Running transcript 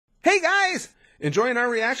Hey guys! Enjoying our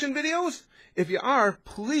reaction videos? If you are,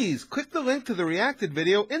 please click the link to the reacted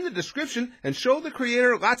video in the description and show the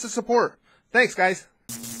creator lots of support. Thanks guys!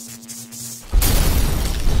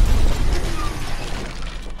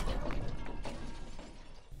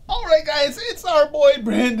 Alright guys, it's our boy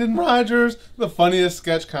Brandon Rogers, the funniest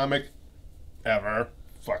sketch comic ever.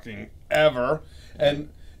 Fucking ever. And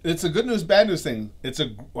it's a good news, bad news thing. It's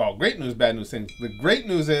a, well, great news, bad news thing. The great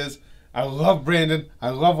news is, I love Brandon. I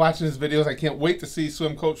love watching his videos. I can't wait to see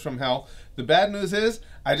Swim Coach from Hell. The bad news is,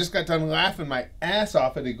 I just got done laughing my ass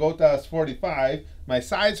off at Igota's 45. My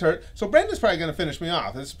sides hurt. So Brandon's probably going to finish me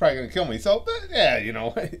off. This is probably going to kill me. So, yeah, you know,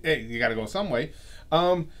 hey, you got to go some way.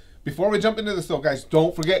 Before we jump into this though, guys,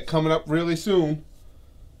 don't forget, coming up really soon.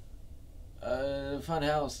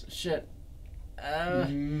 Funhouse. Shit.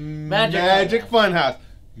 Magic Funhouse.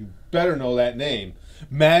 You better know that name.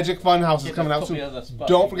 Magic Funhouse is coming out soon.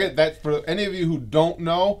 Don't forget that, for any of you who don't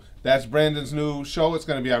know, that's Brandon's new show. It's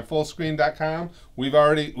going to be on fullscreen.com. We've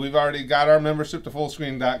already got our membership to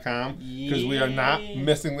fullscreen.com because we are not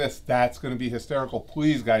missing this. That's going to be hysterical.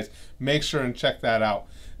 Please, guys, make sure and check that out.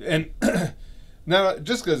 And now,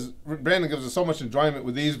 just because Brandon gives us so much enjoyment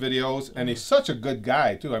with these videos, and he's such a good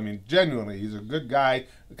guy too. I mean, genuinely, he's a good guy,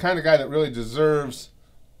 the kind of guy that really deserves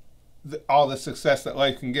all the success that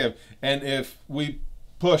life can give. And if we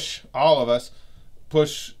push, all of us,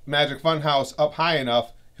 push Magic Funhouse up high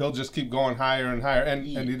enough, he'll just keep going higher and higher, and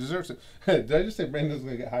he deserves it. Did I just say Brandon's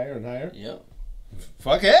going to get higher and higher? Yep.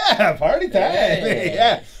 Fuck yeah, party time. Hey.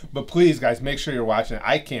 Yeah. But please, guys, make sure you're watching it.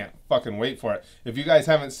 I can't fucking wait for it. If you guys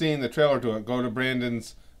haven't seen the trailer to it, go to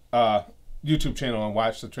Brandon's YouTube channel and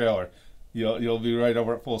watch the trailer. You'll be right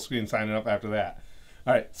over at full screen signing up after that.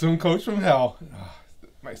 All right, Swim Coach from Hell. Oh,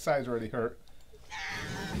 my sides already hurt.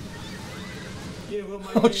 Yeah, well,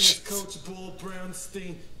 my name is Coach Bull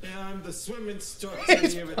Brownstein, and I'm the swim instructor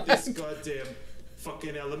here at this goddamn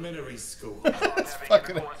fucking elementary school.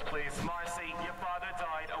 Fucking please. Marcy, your father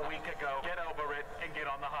died a week ago. Get over it and get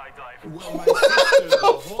on the high dive. Well, my sister, the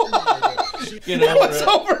whole mother, Get over it.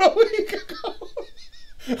 over a week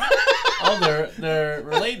ago. Oh, they're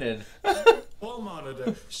related. hall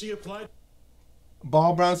monitor, she applied.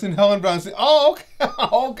 Ball Brownstein, Helen Brownstein. Oh, okay.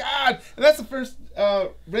 Oh, God. And that's the first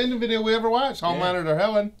random video we ever watched. Hall monitor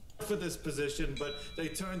Helen. For this position, but they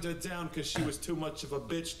turned her down because she was too much of a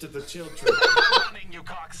bitch to the children. Running, you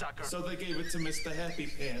cocksucker. So they gave it to Mr. Happy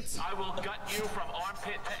Pants. I will gut you from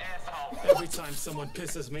armpit to asshole. Every time someone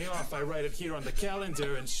pisses me off, I write it here on the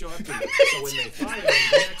calendar in Sharpie. So when they fire me,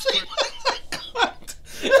 the next person...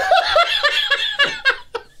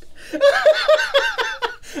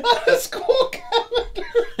 On a school calendar.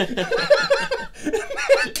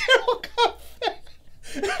 Carol got fat.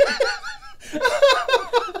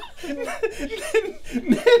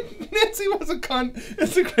 Nancy was a cunt.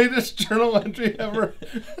 It's the greatest journal entry ever.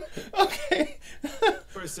 Okay.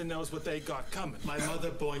 Person knows what they got coming. My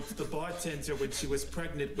mother boinked the bartender when she was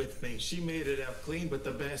pregnant with me. She made it out clean, but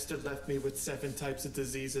the bastard left me with 7 types of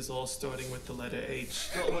diseases, all starting with the letter H.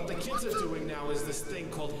 Well, what the kids are doing now is this thing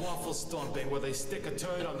called waffle stomping, where they stick a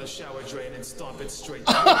turd on the shower drain and stomp it straight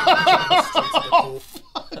to the pool.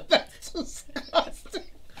 That's disgusting.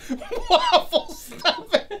 Waffle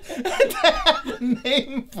stuffing. They have a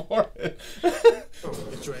name for it.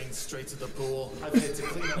 It drains straight to the pool. I've had to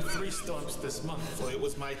clean up 3 stomps this month, so it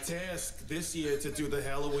was my task this year to do the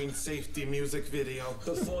Halloween safety music video.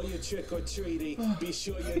 Before you trick or treating, be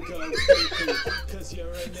sure you go creepy, cause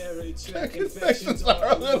urinary tract infections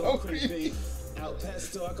are a little creepy. Out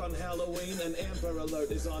past dark on Halloween, an Amber Alert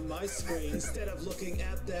is on my screen. Instead of looking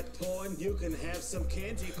at that porn, you can have some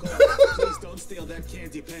candy corn. Please don't steal that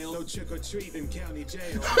candy pail. No trick or treat in county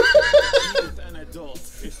jail. With an adult.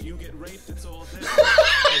 If you get raped, it's all this.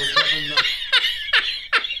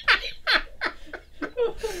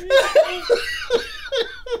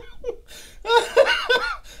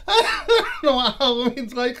 I don't know what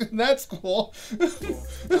Halloween's like in that school. I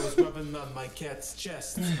was rubbing on my cat's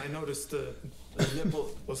chest. I noticed the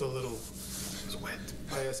nipple was a little wet.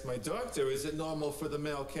 I asked my doctor, is it normal for the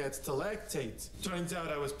male cats to lactate? Turns out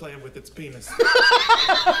I was playing with its penis. In the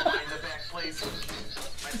back, please.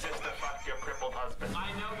 My sister fucked your crippled husband.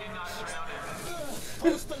 I know you're not drowning.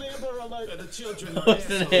 Post an Amber Alert. And the children are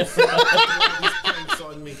assholes. So all these pranks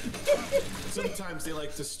on me. Sometimes they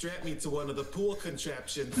like to strap me to one of the pool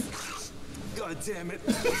contraptions. God damn it. I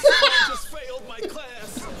just failed my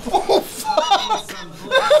class. Oh, fuck.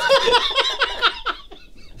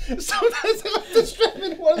 Sometimes they like to strap me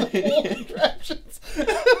to one of the pool contraptions. Look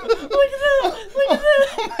at that. Look at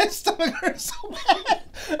that. My stomach hurts so bad.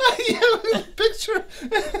 I have a picture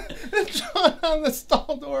drawn on the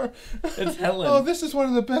stall door. It's Helen. Oh, this is one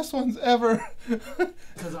of the best ones ever.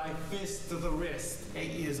 Because I fist to the wrist.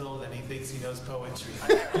 8 years old and he thinks he knows poetry.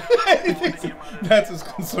 That's his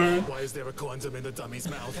concern. Why is there a condom in the dummy's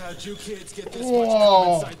mouth? How'd you kids get this Whoa. much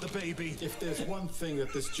cum inside the baby? If there's one thing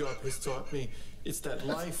that this job has taught me, it's that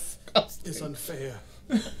life is unfair.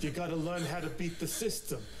 You gotta learn how to beat the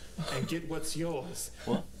system and get what's yours.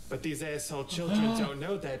 What? But these asshole children don't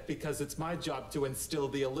know that because it's my job to instill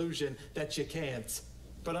the illusion that you can't.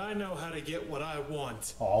 But I know how to get what I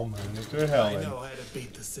want. Oh man, good hell. I know how to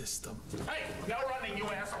beat the system. Hey, no running, you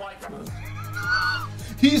asswipe.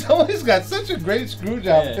 He's always got such a great screw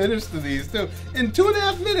job Yeah. finish to these too. In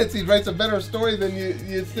 2.5 minutes, he writes a better story than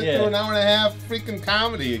you sit Yeah. through an hour and a half freaking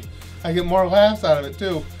comedy. I get more laughs out of it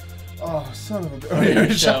too. Oh, son of a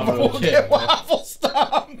bitch. Shovel We'll will get get waffle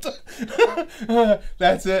stomped.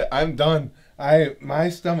 That's it. I'm done. My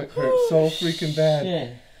stomach hurts so freaking bad. Yeah.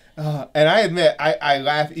 And I admit, I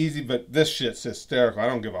laugh easy, but this shit's hysterical. I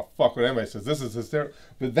don't give a fuck what anybody says. This is hysterical.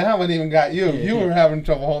 But that one even got you. You were having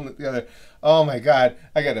trouble holding it together. Oh my God.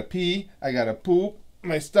 I gotta pee. I gotta poop.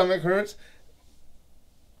 My stomach hurts.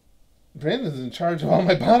 Brandon's in charge of all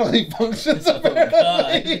my bodily functions,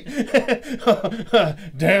 apparently.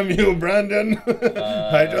 Damn you, Brandon.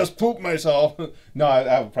 I just pooped myself. No,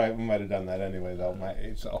 I probably might have done that anyway, though, my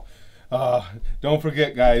age. So, don't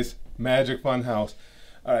forget, guys, Magic Fun House.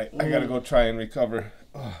 All right, I gotta go try and recover.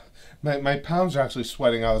 My palms are actually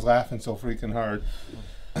sweating. I was laughing so freaking hard.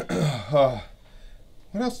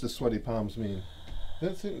 What else does sweaty palms mean?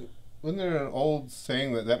 Wasn't there an old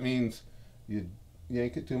saying that means you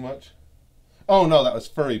yank it too much? Oh no, that was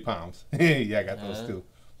furry palms. Yeah, I got those too.